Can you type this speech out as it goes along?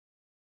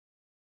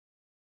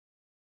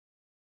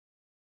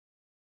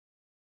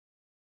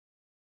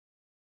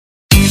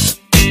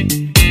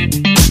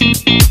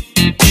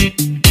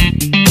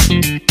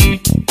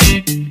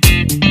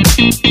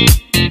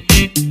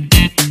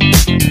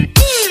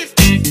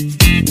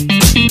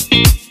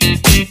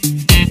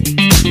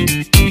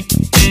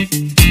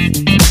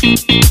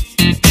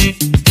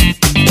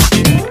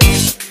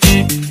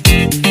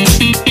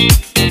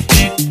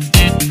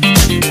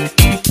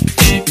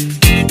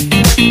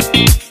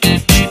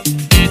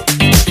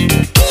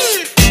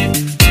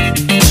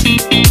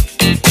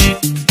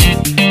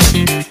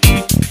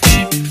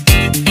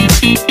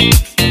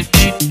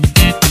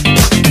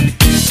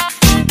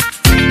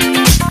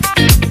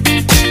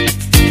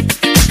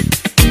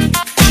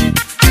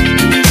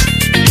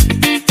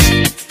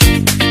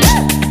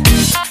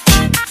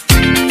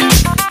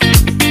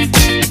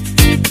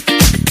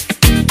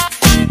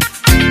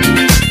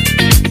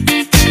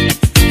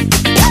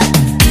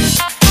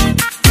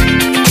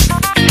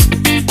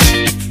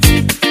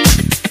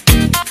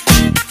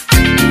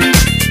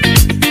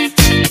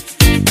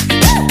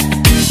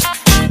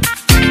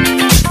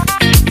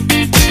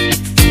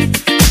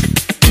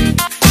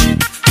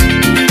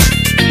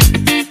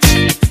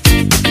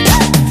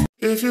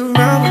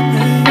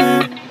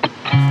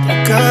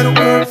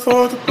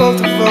for the both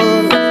of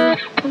us.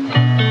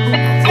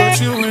 I'll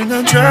put you in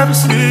the driver's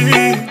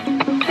seat.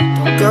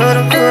 Don't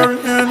gotta hurry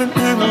in the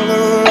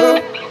love.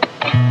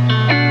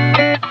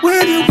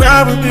 When you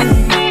ride with me,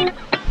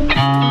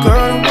 don't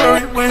gotta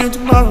worry when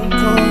tomorrow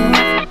comes.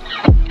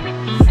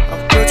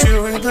 I'll put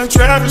you in the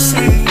driver's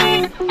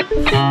seat.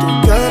 Don't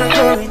gotta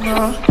hurry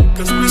now,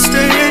 cause we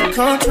stay in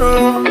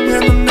control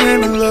in the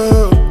name of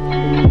love.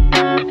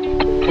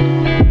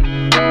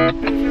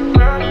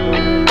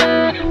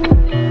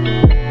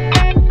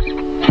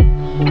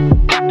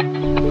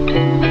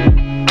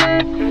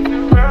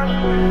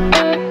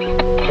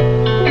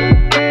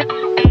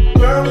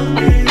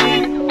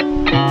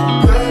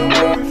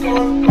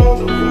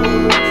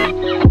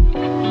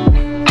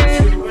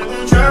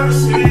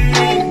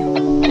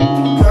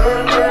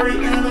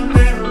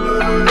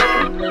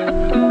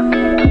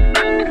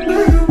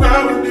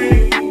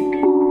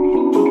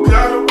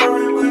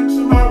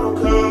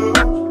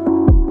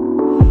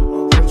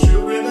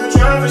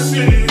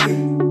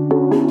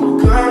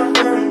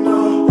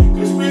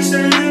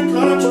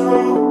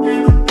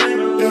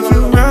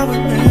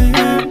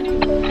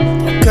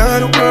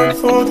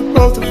 For the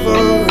both of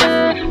us,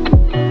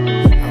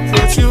 I'll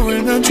put you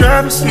in the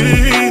driver's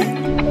seat.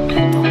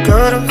 Don't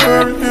gotta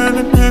hurry in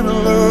the name of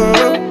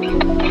love.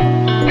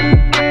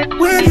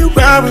 When you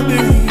ride with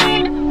me,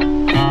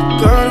 don't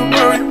gotta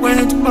worry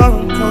when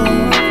tomorrow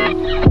comes.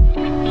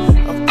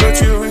 I'll put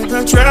you in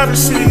the driver's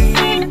seat.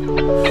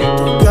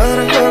 Don't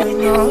gotta hurry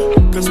now,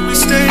 cause we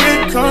stay in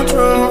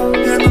control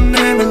in the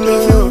name of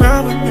love. If you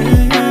ride with me,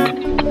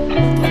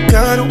 don't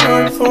gotta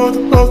worry for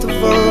the both of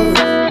us.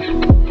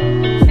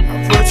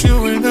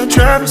 You in the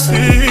driver's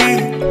seat.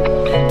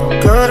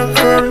 Don't gotta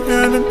hurry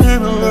in the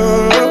name of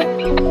love.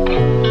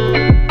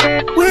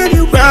 When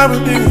you ride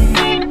with me,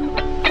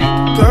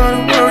 don't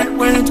gotta worry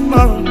when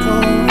tomorrow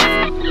comes.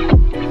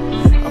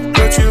 I'll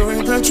put you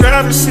in the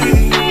driver's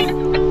seat.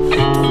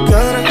 Don't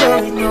gotta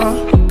hurry now,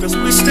 cause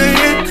we stay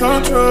in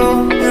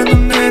control in the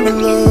name of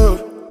love.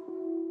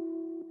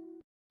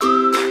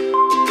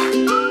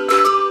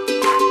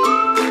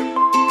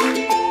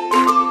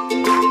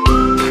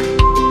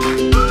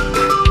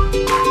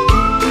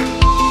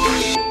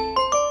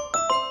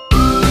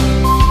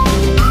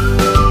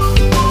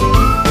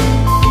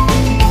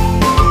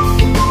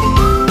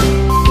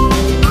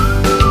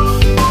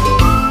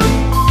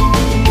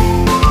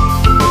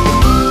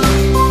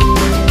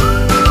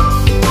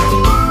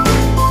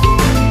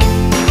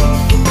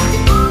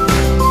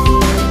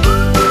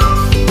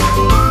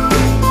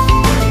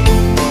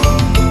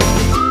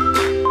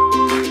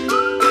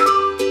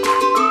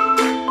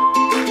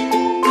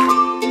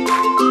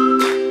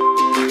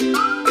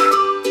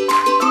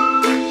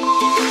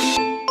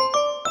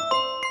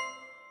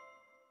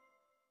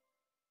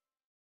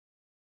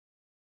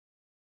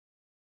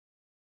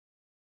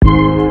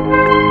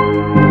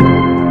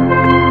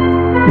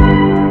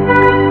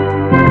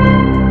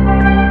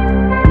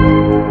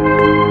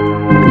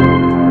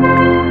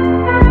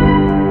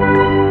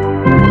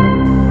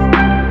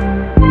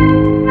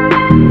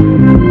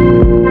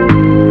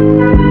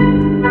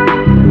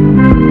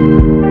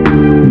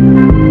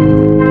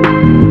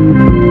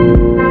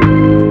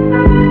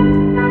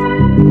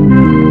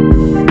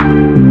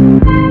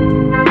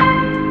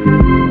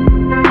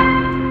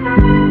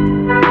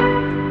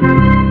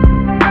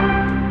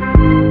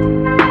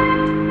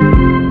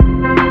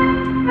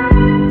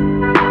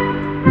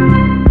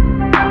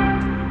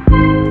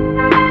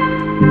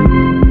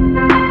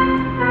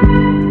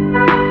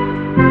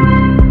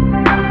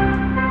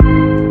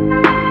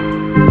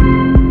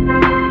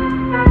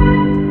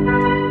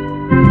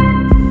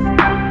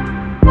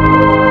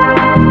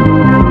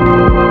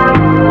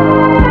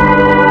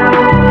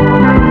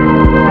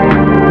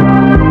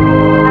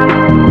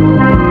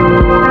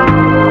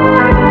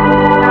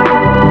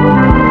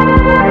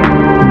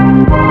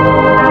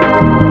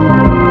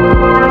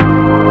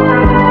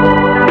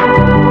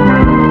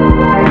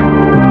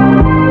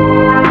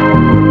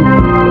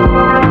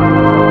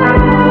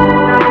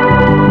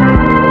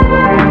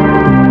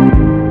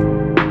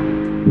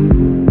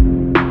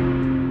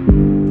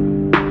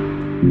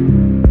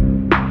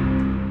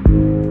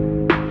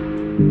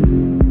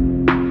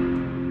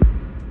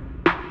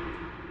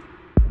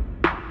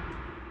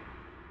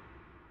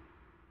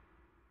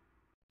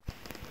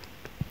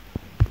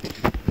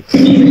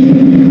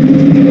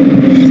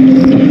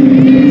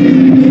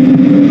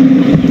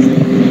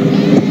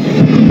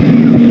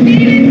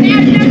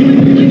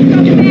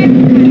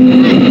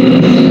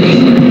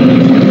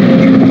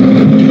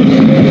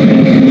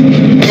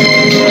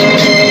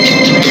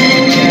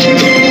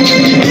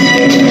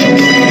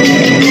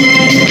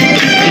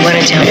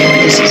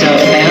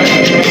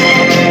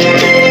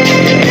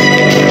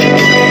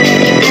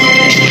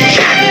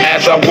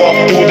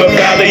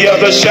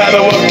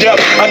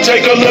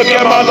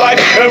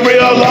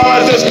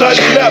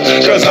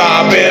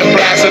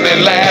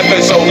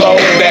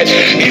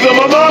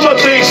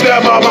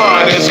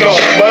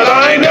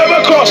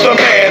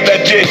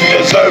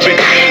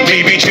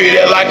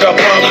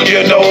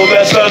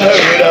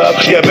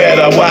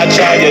 better watch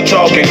how you're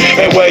talking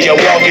and where you're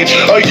walking,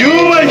 or you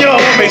and your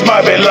homies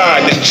might be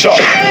lying to chalk.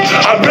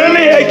 I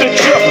really hate the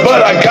trip,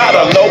 but I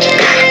gotta know.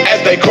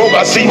 As they croak,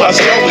 I see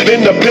myself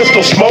in the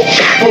pistol smoke.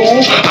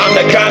 Fool, I'm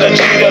the kind of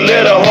G the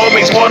little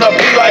homies wanna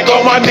be like,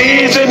 on my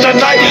knees in the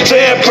night,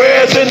 saying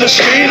prayers in the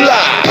street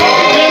light.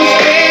 Been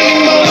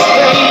spending most of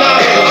the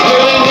night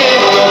living in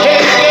the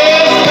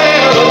gangster's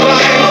paradise.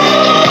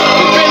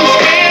 Been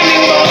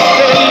spending most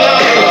of the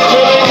night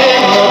living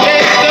in the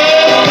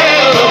gangster's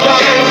paradise.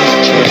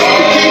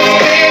 Keep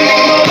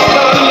spending most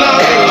of the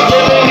night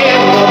living in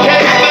the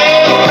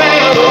gangster's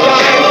paradise.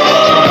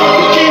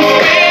 Keep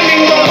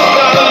spending most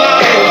of the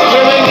night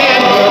living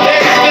in the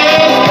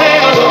gangster's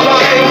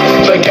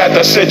paradise. Look at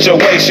the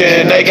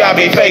situation they got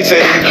me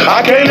facing.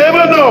 I can't live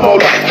a normal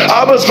life.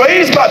 I was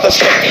raised by the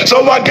state,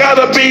 so I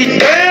gotta be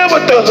down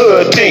with the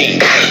hood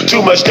team.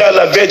 Too much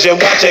television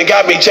watching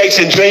got me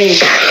chasing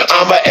dreams.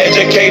 I'm an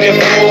educated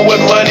fool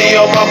with money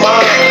on my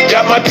mind.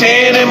 Got my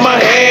 10 in my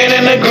hand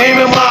and a gleam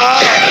in my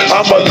eye.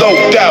 I'm a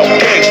loped out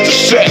gangster,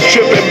 set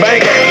tripping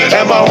banker,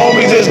 and my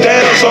homies is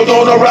down, so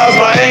don't arouse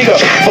my anger.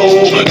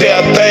 Fool,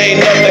 death ain't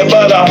nothing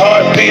but a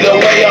heartbeat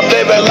away. I'm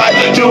living life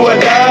do or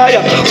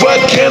die. What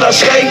can I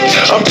say?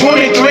 I'm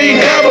 23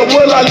 now, but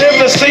will I live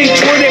to see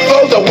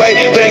 24? The way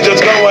things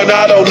is going,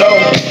 I don't know.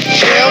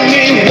 Tell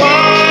me,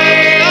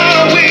 why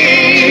are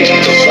we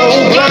so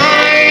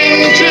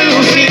blind to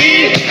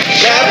see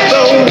that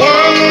the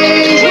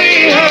ones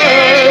we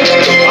hurt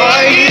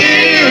are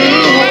you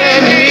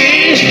and me?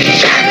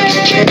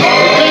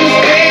 Been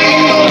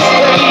spending most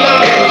of the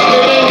night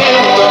living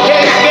in the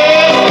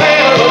gangster's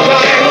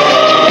paradise.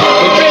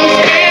 We've been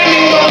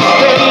spending most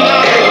of the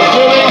night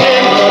living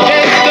in the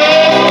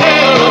gangster's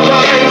paradise.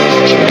 We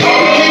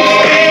keep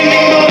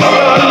spending most of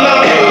the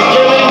night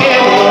living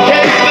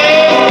in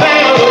the gangster's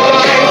paradise.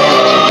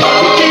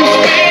 We keep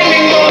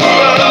spending most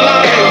of the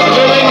night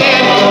living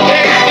in the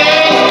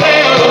gangster's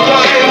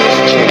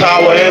paradise.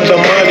 Power and the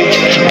money,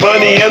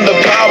 money and the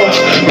power.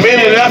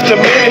 Minute after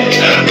minute,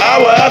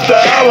 hour after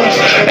hour,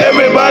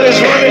 everybody's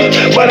running,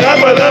 but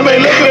half of them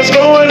ain't looking what's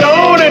going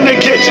on in the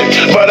kitchen.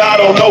 But I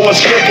don't know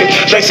what's cooking.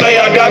 They say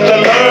I got to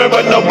learn,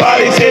 but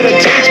nobody's here to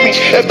teach me.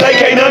 If they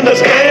can't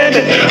understand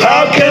it,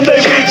 how can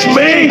they reach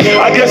me?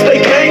 I guess they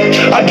can't,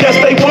 I guess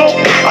they won't,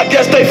 I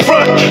guess they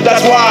front.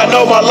 That's why I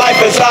know my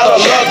life is out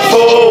of luck,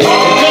 fool.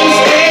 Been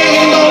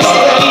spending most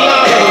of the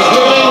night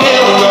living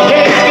in the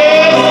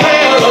gangster's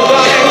paradise.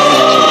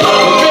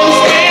 Been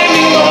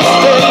spending most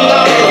of the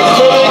night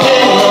living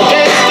in the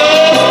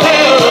gangster's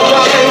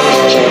paradise.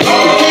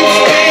 Keep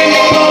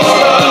spending most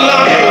of the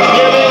night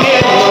living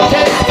in the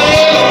gangster's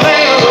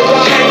paradise.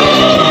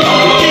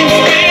 Keep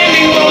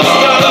spending most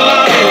of the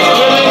night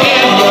living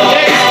in the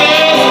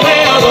gangster's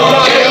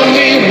paradise. Tell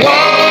me,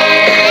 why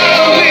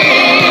are we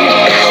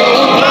so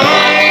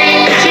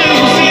blind to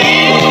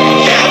see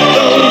that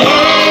the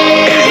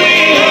ones we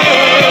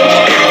hurt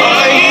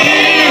are you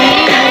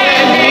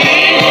and me?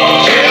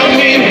 Tell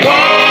me,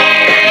 why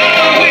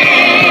are we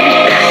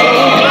so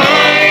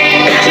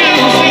blind to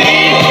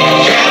see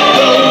that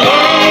the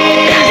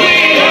ones we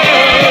hurt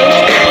are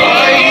you and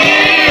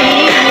me?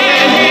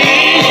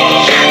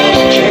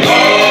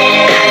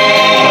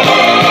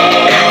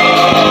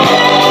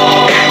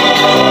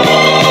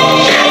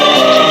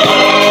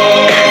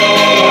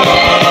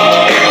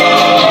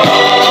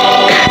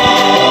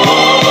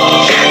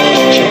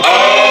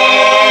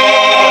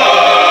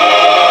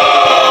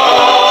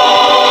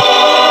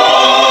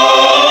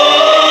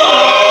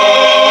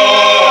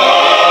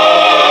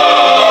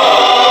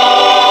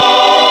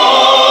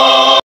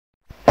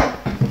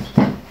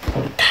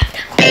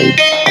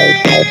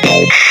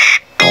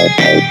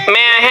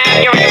 May I have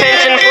your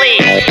attention,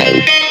 please?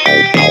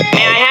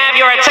 May I have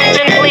your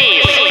attention,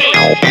 please?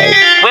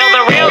 Will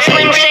the real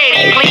Slim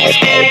Shady please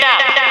stand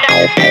up?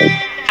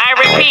 I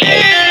repeat,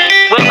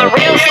 will the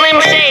real Slim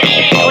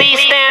Shady please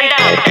stand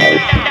up?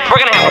 We're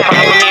gonna have a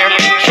problem here.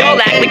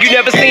 Y'all act like you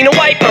never seen a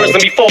white person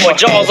before.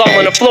 Jaws all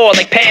on the floor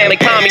like Pam, like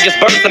Tommy just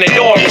burst in the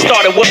door and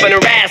started whooping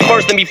her ass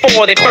worse than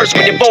before. They first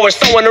were divorced,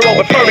 sewing her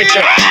over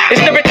furniture.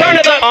 It's the return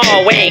of the...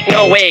 Oh, wait,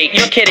 no, wait,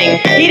 you're kidding.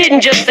 He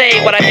didn't just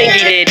say what I think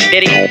he did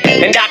he?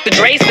 And Dr.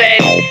 Dre said,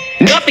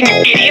 nothing, you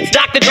idiots.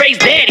 Dr. Dre's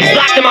dead, he's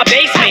locked in my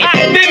basement.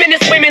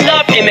 Feminist women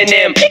love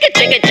Eminem. Chicka,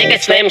 chicka, chicka,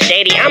 Slim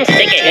Shady, I'm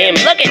sick of him.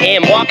 Look at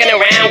him, walking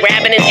around,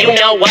 grabbing his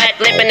you-know-what,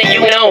 flipping the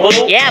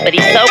you-know-who. Yeah, but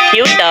he's so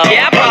cute, though.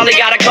 Yeah, I probably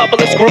got a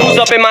couple of screws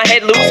up in my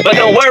head loose, but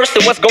no worse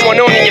than what's going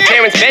on in your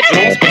parents'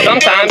 bedrooms.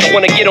 Sometimes I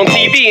wanna get on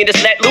TV and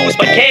just let loose,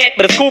 but can't.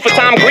 But it's cool for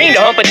Tom Green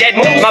to hump a dead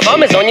moose. My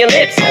bum is on your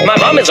lips, my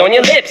bum is on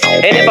your lips.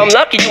 And if I'm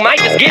lucky, you might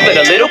just give it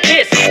a little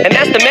kiss. And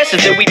that's the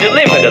message that we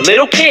deliver to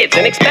little kids,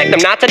 and expect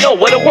them not to know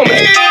what a woman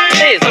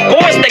is. Of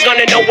course they're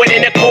gonna know what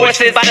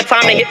intercourse is. By the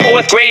time they hit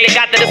 4th grade, they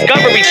got the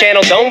Discovery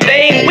Channel, don't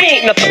they? We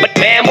ain't nothing but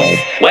mammals.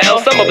 Well,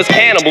 some of us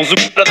cannibals who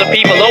cut other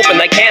people open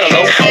like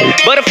cantaloupes.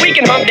 But if we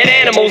can hump dead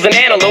animals and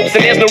antelopes,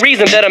 then there's no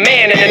reason that a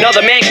man and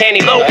another man can't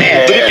elope.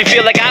 But if you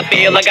feel like I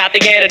feel, I got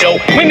the antidote.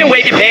 Women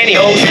wave your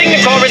pantyhose, sing the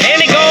chorus, and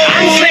it goes.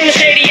 I'm Slim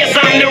Shady, yes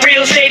I'm the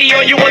real Shady.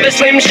 All you other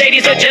Slim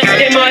Shadys are just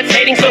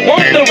imitating. So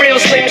won't the real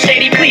Slim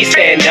Shady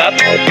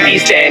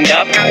please stand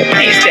up,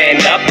 please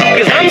stand up.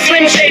 Cause I'm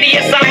Slim Shady,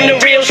 yes I'm the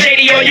real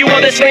Shady. All you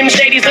other Slim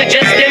Shadys are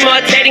just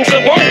imitating. So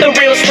won't the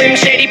real Slim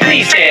Shady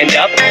please stand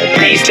up,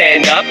 please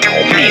stand up,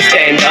 please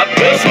stand up.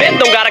 Will Smith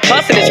don't got a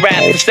cuss in his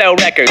raps to sell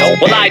records.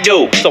 Well I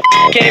do, so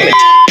him and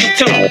you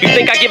too. You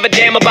think I give a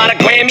damn about a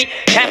Grammy?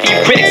 Half of you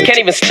critics can't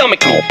even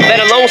stomach me, let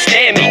alone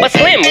stand me. But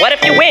Slim, what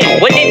if you win?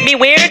 Wouldn't it be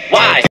weird? Why?